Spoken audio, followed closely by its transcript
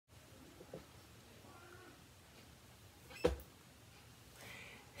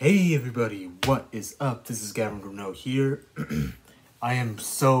Hey everybody, what is up? This is Gavin Bruno here. I am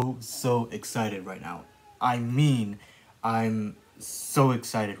so excited right now. I'm so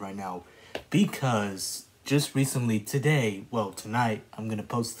excited right now because just recently tonight, I'm gonna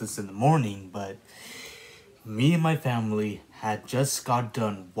post this in the morning, but me and my family had just got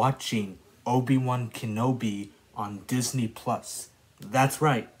done watching Obi-Wan Kenobi on Disney Plus. That's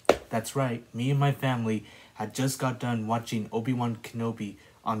right. Me and my family had just got done watching Obi-Wan Kenobi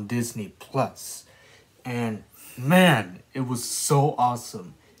on Disney Plus. And man, it was so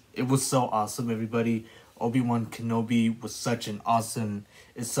awesome. It was so awesome, everybody. Obi-Wan Kenobi was such an awesome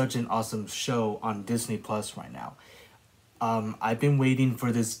show on Disney Plus right now. I've been waiting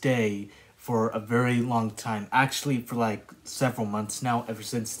for this day for a very long time. Actually, for like several months now, ever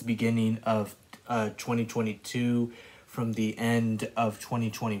since the beginning of 2022, from the end of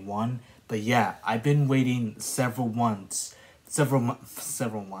 2021. But yeah, I've been waiting several months. I've been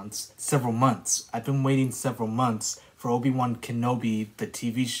waiting several months for Obi-Wan Kenobi, the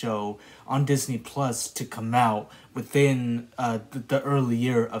TV show on Disney Plus, to come out within the early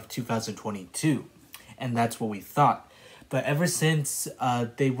year of 2022, and that's what we thought. But ever since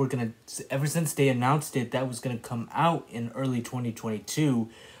they announced it that was gonna come out in early 2022,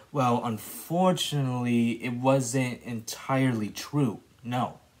 well, unfortunately, it wasn't entirely true.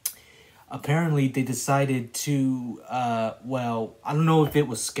 No. Apparently, they decided to, I don't know if it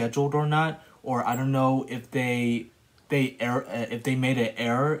was scheduled or not, or I don't know if they made an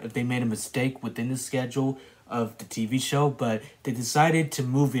error, if they made a mistake within the schedule of the TV show, but they decided to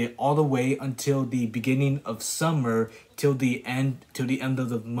move it all the way until the beginning of summer, till the end of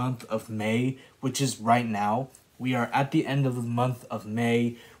the month of May, which is right now. We are at the end of the month of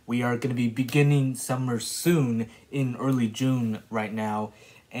May. We are going to be beginning summer soon in early June right now.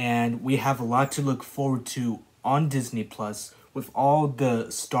 And we have a lot to look forward to on Disney Plus with all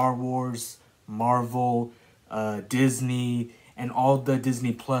the Star Wars, Marvel, Disney, and all the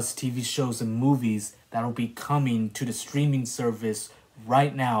Disney Plus TV shows and movies that'll be coming to the streaming service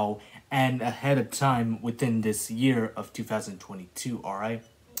right now and ahead of time within this year of 2022, alright?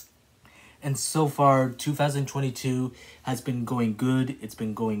 And so far, 2022 has been going good. It's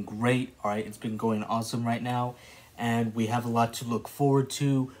been going great, alright? It's been going awesome right now. And we have a lot to look forward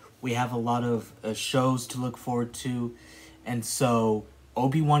to. We have a lot of shows to look forward to. And so,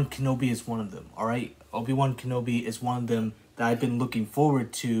 Obi-Wan Kenobi is one of them, alright? Obi-Wan Kenobi is one of them that I've been looking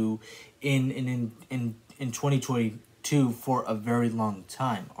forward to in 2022 for a very long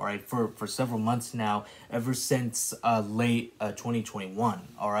time, alright? For several months now, ever since late 2021,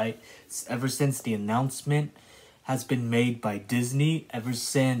 alright? Ever since the announcement has been made by Disney, ever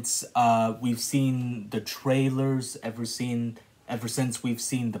since we've seen the trailers, ever since we've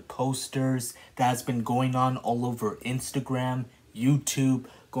seen the posters that has been going on all over Instagram, YouTube,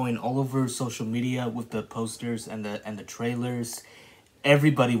 going all over social media with the posters and the trailers.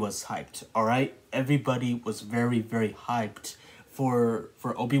 Everybody was hyped, alright? Everybody was very hyped for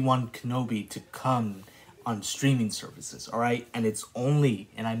Obi-Wan Kenobi to come on streaming services, alright? And it's only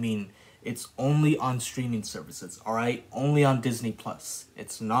on streaming services, alright? Only on Disney Plus.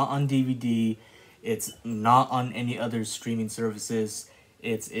 It's not on DVD. It's not on any other streaming services.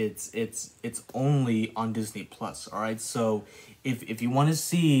 It's only on Disney Plus, alright? So if you want to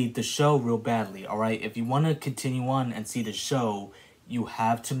see the show real badly, alright? If you want to continue on and see the show, you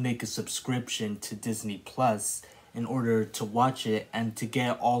have to make a subscription to Disney Plus in order to watch it and to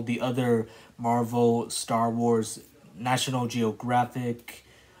get all the other Marvel, Star Wars, National Geographic,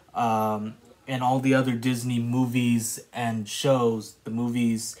 and all the other Disney movies and shows, the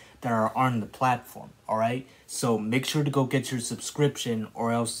movies that are on the platform, alright? So make sure to go get your subscription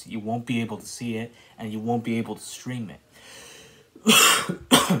or else you won't be able to see it and you won't be able to stream it.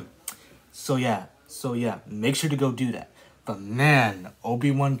 So yeah, make sure to go do that. But man,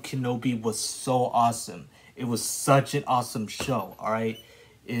 Obi-Wan Kenobi was so awesome. It was such an awesome show, alright?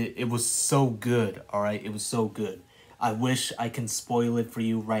 It was so good, alright? It was so good. I wish I can spoil it for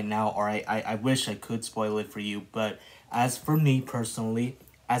you right now, alright? I wish I could spoil it for you, but as for me personally,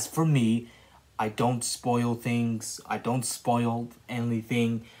 I don't spoil things. I don't spoil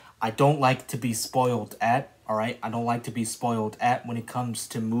anything. I don't like to be spoiled at, alright? I don't like to be spoiled at when it comes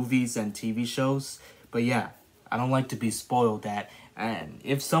to movies and TV shows. But yeah, I don't like to be spoiled at. And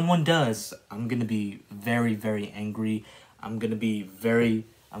if someone does, I'm gonna be very angry. I'm gonna be very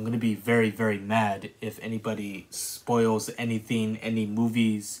mad if anybody spoils anything, any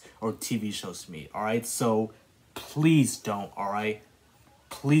movies or TV shows to me, alright? So, please don't, alright?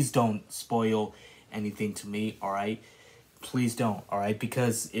 Please don't spoil anything to me, alright? Please don't, alright?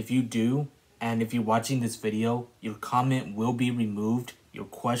 Because if you do, and if you're watching this video, your comment will be removed Your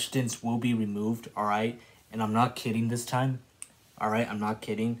questions will be removed, alright? And I'm not kidding this time. Alright, I'm not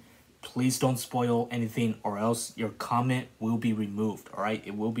kidding. Please don't spoil anything or else your comment will be removed, alright?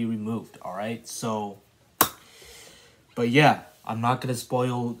 It will be removed, alright? So, but yeah, I'm not gonna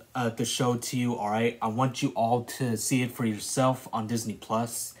spoil the show to you, alright? I want you all to see it for yourself on Disney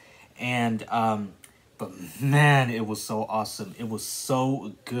Plus. And, but man, it was so awesome. It was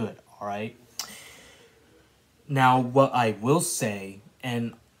so good, alright? Now, what I will say,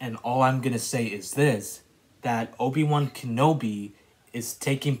 and all I'm gonna say is this, that Obi-Wan Kenobi is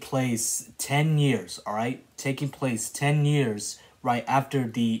taking place 10 years, alright? Taking place 10 years right after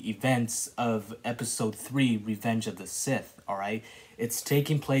the events of Episode 3, Revenge of the Sith, alright? It's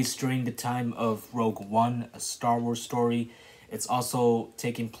taking place during the time of Rogue One, a Star Wars story. It's also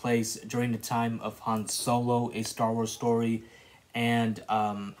taking place during the time of Han Solo, a Star Wars story. And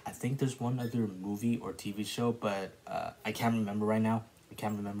I think there's one other movie or TV show, but I can't remember right now.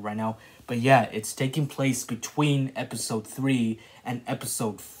 But yeah, it's taking place between Episode 3 and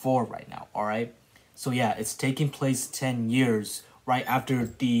Episode 4 right now, alright? So yeah, it's taking place 10 years right after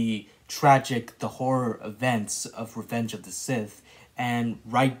the horror events of Revenge of the Sith, and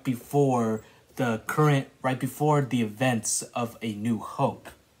right before the events of A New Hope,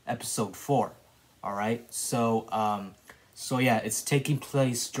 Episode 4, alright? So yeah, it's taking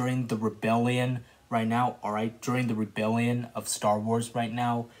place during the rebellion right now, alright? During the rebellion of Star Wars right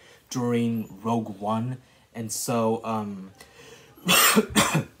now, during Rogue One. And so,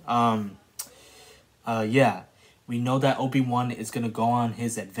 yeah, we know that Obi-Wan is gonna go on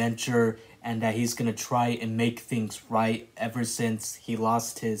his adventure and that he's gonna try and make things right ever since he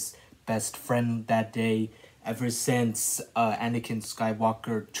lost his best friend that day, ever since Anakin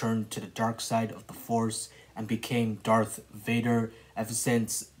Skywalker turned to the dark side of the Force and became Darth Vader, ever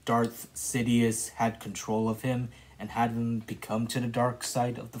since Darth Sidious had control of him and had him become to the dark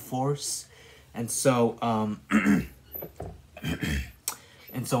side of the Force. And so,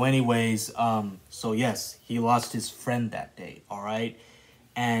 so yes, he lost his friend that day, alright?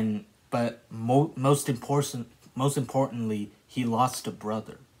 But most importantly, he lost a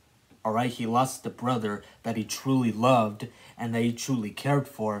brother. Alright, he lost the brother that he truly loved and that he truly cared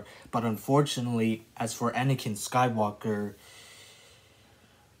for. But unfortunately, as for Anakin Skywalker,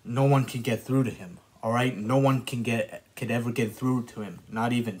 no one can get through to him. Alright, no one could ever get through to him.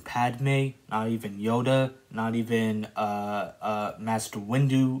 Not even Padme, not even Yoda, not even Master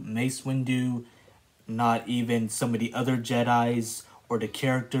Windu, Mace Windu, not even some of the other Jedis or the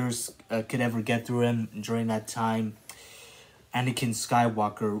characters could ever get through him during that time. Anakin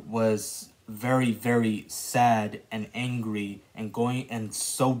Skywalker was very, very sad and angry and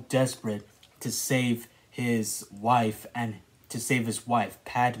so desperate to save his wife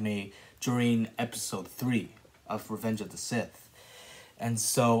Padme during Episode 3 of Revenge of the Sith. And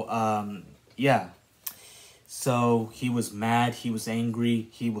so, yeah. So he was mad, he was angry,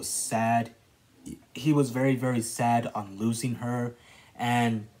 he was sad. He was very, very sad on losing her,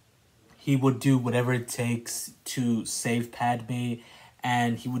 and he would do whatever it takes to save Padme,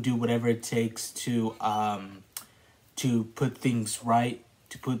 and he would do whatever it takes to put things right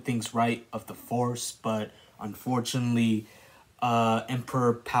of the Force. But unfortunately,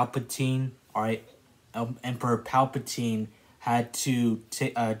 Emperor Palpatine had to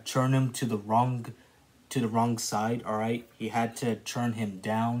turn him to the wrong side. All right, he had to turn him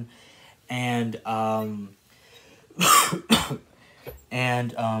down, and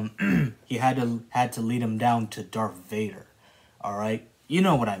he had to lead him down to Darth Vader. All right, you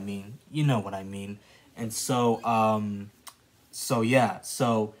know what I mean. And so yeah,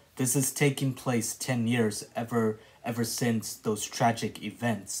 so this is taking place 10 years ever since those tragic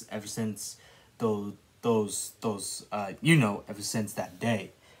events, ever since ever since that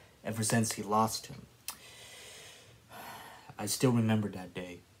day, ever since he lost him. I still remember that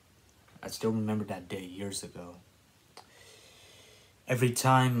day. Years ago. Every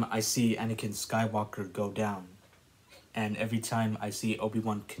time I see Anakin Skywalker go down, and every time I see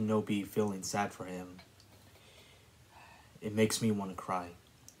Obi-Wan Kenobi feeling sad for him, it makes me want to cry.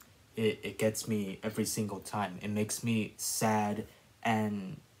 It gets me every single time. It makes me sad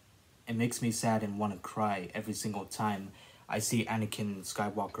and want to cry every single time I see Anakin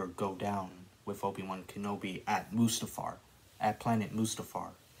Skywalker go down with Obi-Wan Kenobi at planet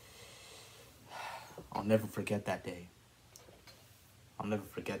Mustafar. I'll never forget that day.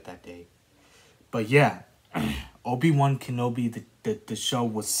 But yeah, Obi-Wan Kenobi, the show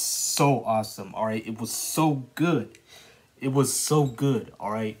was so awesome, alright? It was so good.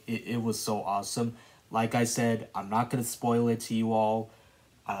 Alright? It was so awesome. Like I said, I'm not going to spoil it to you all.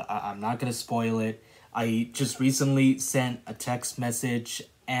 I'm not going to spoil it. I just recently sent a text message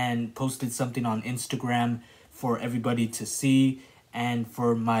and posted something on Instagram for everybody to see and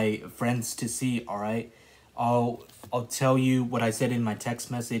for my friends to see, all right? I'll tell you what I said in my text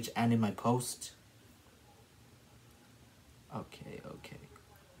message and in my post. Okay.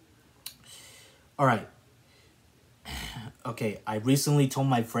 All right. Okay, I recently told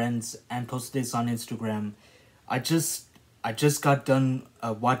my friends and posted this on Instagram. I just I just got done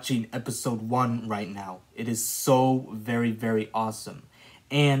watching episode 1 right now. It is so very awesome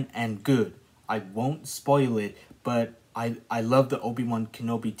and good. I won't spoil it, but I love the Obi-Wan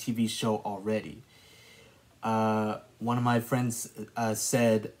Kenobi TV show already. One of my friends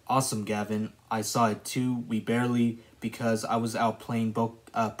said, "Awesome, Gavin. I saw it too. We barely because I was out playing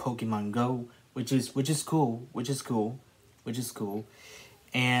Pokemon Go, which is cool, which is cool,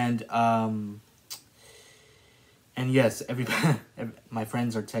 and yes, everybody, my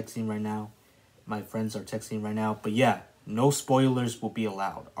friends are texting right now. My friends are texting right now. But yeah, no spoilers will be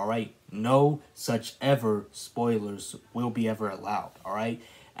allowed. All right, no such ever spoilers will be ever allowed. All right,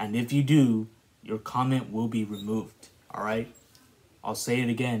 and if you do, your comment will be removed. All right, I'll say it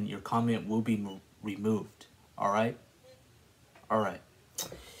again. Your comment will be removed. All right, all right.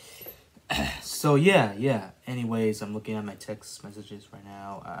 So yeah. Anyways, I'm looking at my text messages right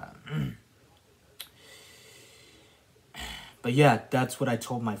now. But yeah, that's what I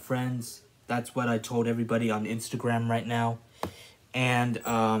told my friends. That's what I told everybody on Instagram right now. And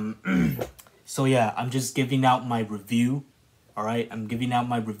so yeah, I'm just giving out my review. All right, I'm giving out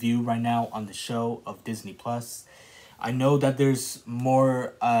my review right now on the show of Disney Plus. I know that there's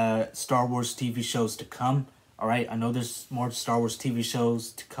more Star Wars TV shows to come. All right, I know there's more Star Wars TV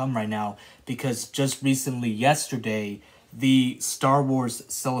shows to come right now because just recently, yesterday, the Star Wars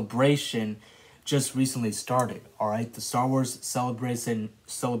celebration just recently started. All right, the Star Wars celebration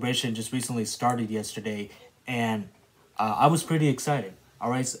just recently started yesterday, and I was pretty excited. All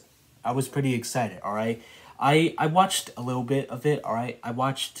right, I was pretty excited. All right, I watched a little bit of it. All right, I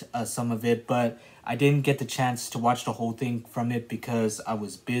watched some of it, but I didn't get the chance to watch the whole thing from it because I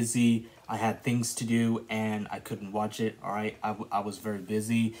was busy. I had things to do and I couldn't watch it. All right, I was very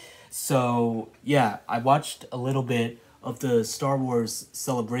busy. So yeah, I watched a little bit of the Star Wars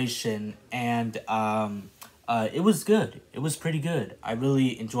celebration, and it was good. It was pretty good. I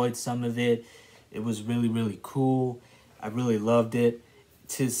really enjoyed some of it. It was really cool. I really loved it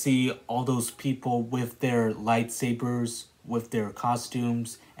to see all those people with their lightsabers, with their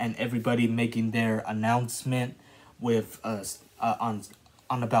costumes, and everybody making their announcement with on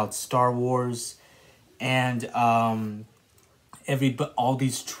about Star Wars, and all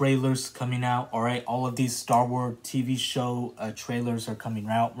these trailers coming out. All right, all of these Star Wars TV show trailers are coming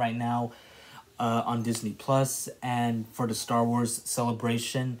out right now on Disney Plus and for the Star Wars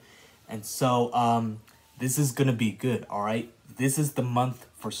celebration. And so this is gonna be good. All right, this is the month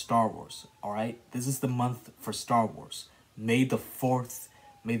for Star Wars. All right, this is the month for Star Wars. May the Force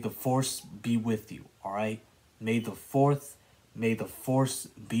be with you. All right, May the Force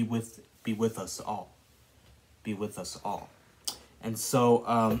be with us all. Be with us all. And so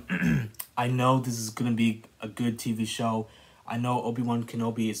I know this is gonna be a good TV show. I know Obi-Wan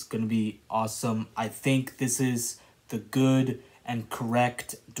Kenobi is gonna be awesome. I think this is the good and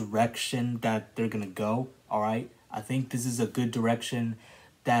correct direction that they're gonna go. All right, I think this is a good direction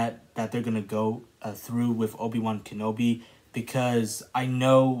that they're gonna go through with Obi-Wan Kenobi, because I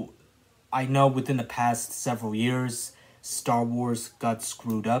know within the past several years, Star Wars got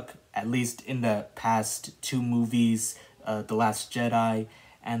screwed up, at least in the past 2 movies, The Last Jedi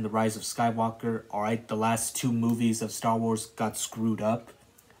and The Rise of Skywalker. All right, the last 2 movies of Star Wars got screwed up.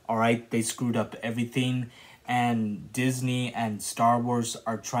 All right, they screwed up everything, and Disney and Star Wars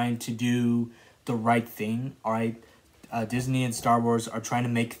are trying to do the right thing. All right, Disney and Star Wars are trying to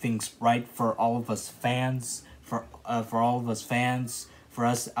make things right for all of us fans, for all of us fans, for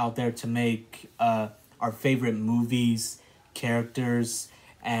us out there to make our favorite movies, characters,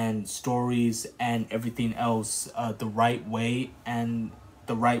 and stories and everything else the right way, and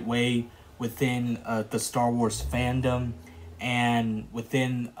the right way within the Star Wars fandom, and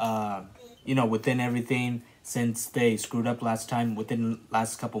within within everything, since they screwed up last time within the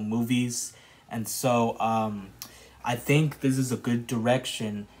last couple movies. And so I think this is a good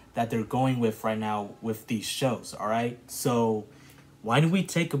direction that they're going with right now with these shows. All right, so why don't we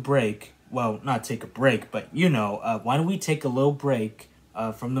take a break? Well, not take a break, but why don't we take a little break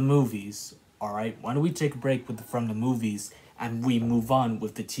from the movies? All right, why don't we take a break from the movies, and we move on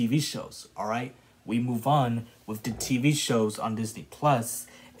with the TV shows? All right, we move on with the TV shows on Disney Plus,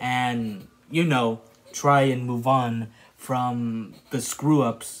 and try and move on from the screw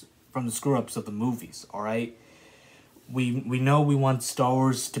ups from the screw-ups of the movies, all right? We know we want Star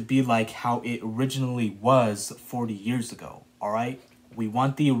Wars to be like how it originally was 40 years ago, all right? We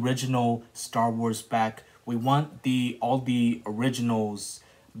want the original Star Wars back. We want all the originals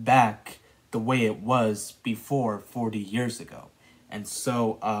back the way it was before 40 years ago. And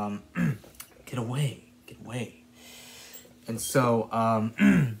so get away. And so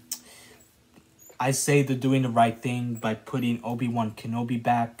I say they're doing the right thing by putting Obi-Wan Kenobi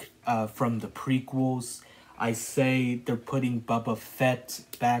back from the prequels. I say they're putting Boba Fett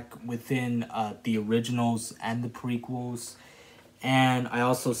back within the originals and the prequels. And I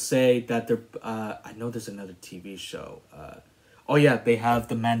also say that they're... I know there's another TV show. Oh yeah, they have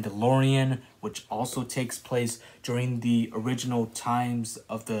The Mandalorian, which also takes place during the original times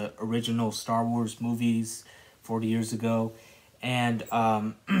of the original Star Wars movies 40 years ago. And...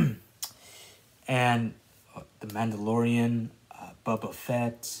 and The Mandalorian, Boba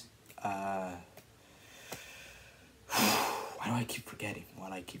Fett, why do I keep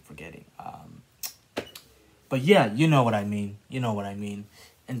forgetting? But yeah, you know what I mean.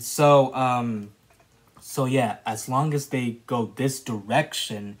 And so, so yeah, as long as they go this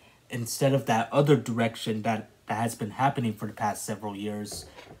direction, instead of that other direction that has been happening for the past several years,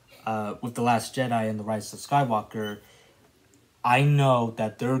 with The Last Jedi and The Rise of Skywalker, I know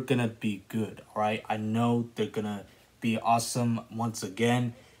that they're gonna be good, alright? I know they're gonna be awesome once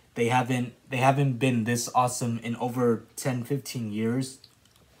again. They haven't been this awesome in over 10-15 years.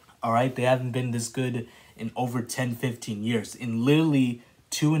 Alright? They haven't been this good in over 10-15 years. In literally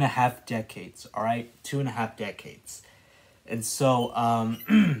 2.5 decades. Alright? 2.5 decades. And so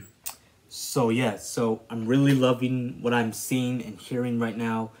so yeah, so I'm really loving what I'm seeing and hearing right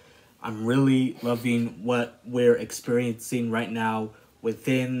now. I'm really loving what we're experiencing right now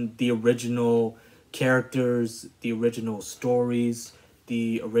within the original characters, the original stories,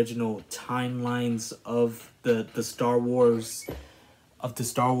 the original timelines of the Star Wars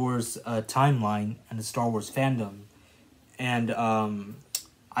timeline and the Star Wars fandom. And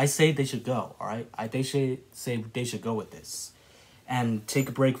I say they should go, all right? They should go with this and take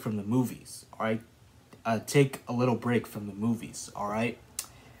a break from the movies, all right? Take a little break from the movies, all right?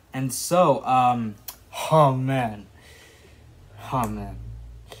 And so, oh man,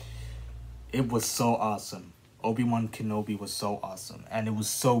 it was so awesome. Obi-Wan Kenobi was so awesome, and it was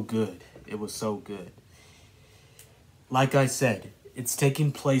so good. Like I said, it's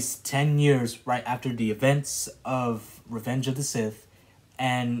taking place 10 years right after the events of Revenge of the Sith,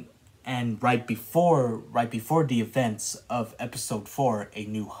 and right before the events of Episode 4, A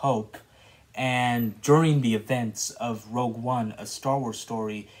New Hope, and during the events of Rogue One, a Star Wars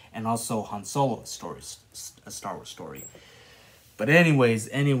story, and also Han Solo, a Star Wars story. But anyways,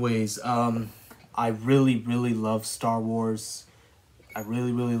 I really love Star Wars. I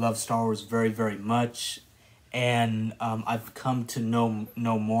really love Star Wars very, very much. And I've come to know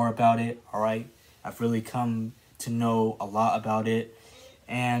more about it, all right? I've really come to know a lot about it.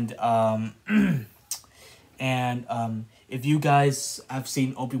 And if you guys have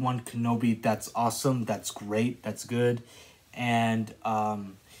seen Obi-Wan Kenobi, that's awesome. That's great. That's good. And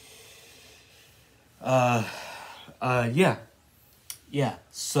yeah.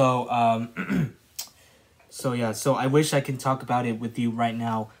 So so I wish I can talk about it with you right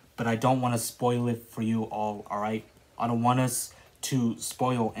now, but I don't want to spoil it for you all right? I don't want us to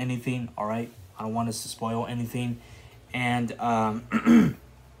spoil anything, all right? I don't want us to spoil anything. And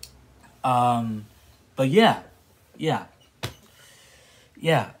but yeah.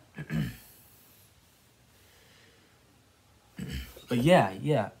 But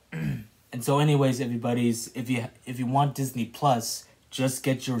yeah. And so anyways, everybody's, if you want Disney Plus, just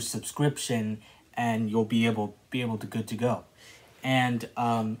get your subscription and you'll be able to good to go. And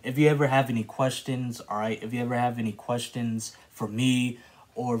if you ever have any questions, all right, if you ever have any questions for me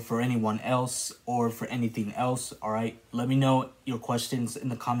or for anyone else or for anything else, all right, let me know your questions in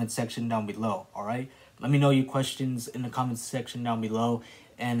the comment section down below, all right? Let me know your questions in the comment section down below,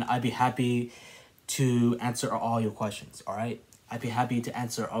 and I'd be happy to answer all your questions, all right? I'd be happy to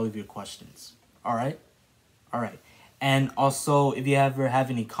answer all of your questions, all right? All right. And also, if you ever have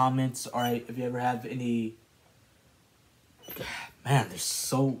any comments, all right, if you ever have any... Man, there's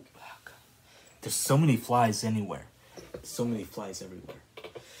so many flies anywhere. So many flies everywhere.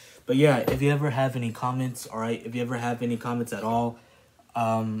 But yeah, if you ever have any comments, all right, if you ever have any comments at all,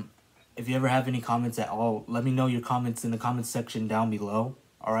 let me know your comments in the comment section down below,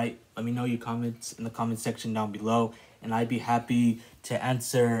 all right? Let me know your comments in the comment section down below, and I'd be happy to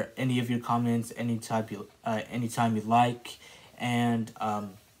answer any of your comments anytime you like. And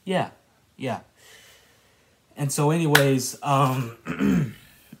yeah. And so anyways,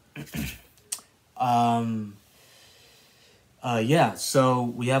 Yeah, so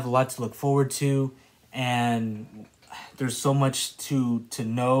we have a lot to look forward to, and there's so much to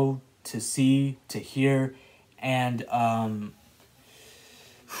know, to see, to hear, and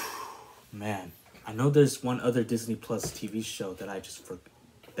man, I know there's one other Disney Plus TV show that I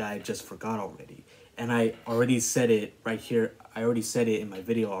just forgot already, and I already said it right here. I already said it in my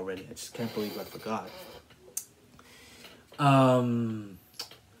video already. I just can't believe I forgot.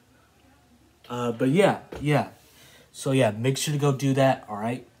 But yeah. So yeah, make sure to go do that,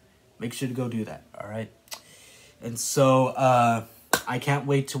 alright? Make sure to go do that, alright? And so, I can't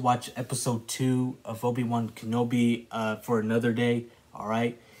wait to watch episode 2 of Obi-Wan Kenobi, for another day,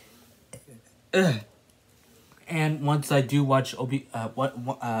 alright? And once I do watch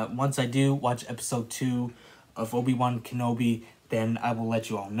once I do watch episode 2 of Obi-Wan Kenobi, then I will let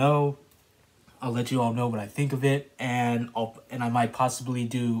you all know. I'll let you all know what I think of it, and I might possibly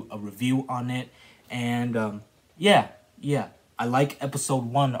do a review on it. And yeah. I like episode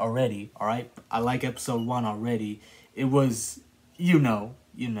 1 already. All right, I like episode 1 already. It was, you know.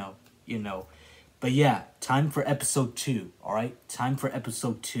 But yeah, time for episode 2. All right, time for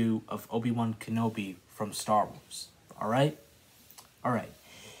episode 2 of Obi-Wan Kenobi from Star Wars. All right.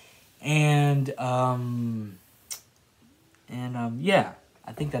 And yeah.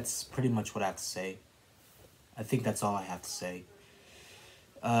 I think that's pretty much what I have to say. I think that's all I have to say.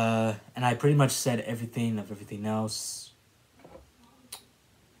 And I pretty much said everything of everything else.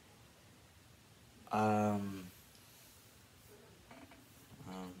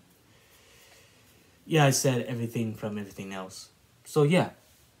 Yeah, I said everything from everything else. So yeah.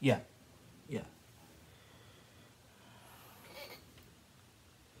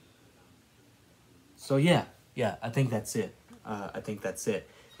 So yeah, I think that's it.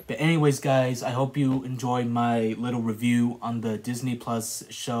 But anyways, guys, I hope you enjoyed my little review on the Disney Plus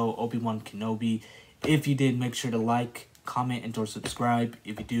show Obi-Wan Kenobi. If you did, make sure to like, comment, and or subscribe.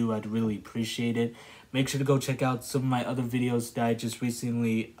 If you do, I'd really appreciate it. Make sure to go check out some of my other videos that I just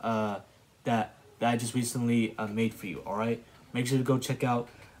recently made for you. All right, make sure to go check out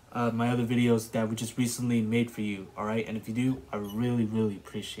my other videos that were just recently made for you. All right, and if you do, I really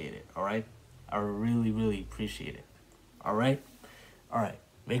appreciate it. All right, I really appreciate it. All right.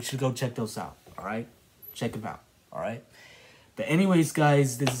 Make sure to go check those out. All right, check them out. All right. But anyways,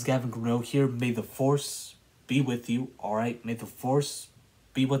 guys, this is Gavin Grinnell here. May the Force be with you. All right. May the Force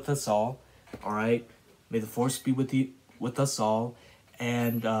be with us all. All right. May the Force be with us all.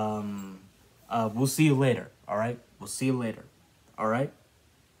 And we'll see you later. All right. We'll see you later. All right.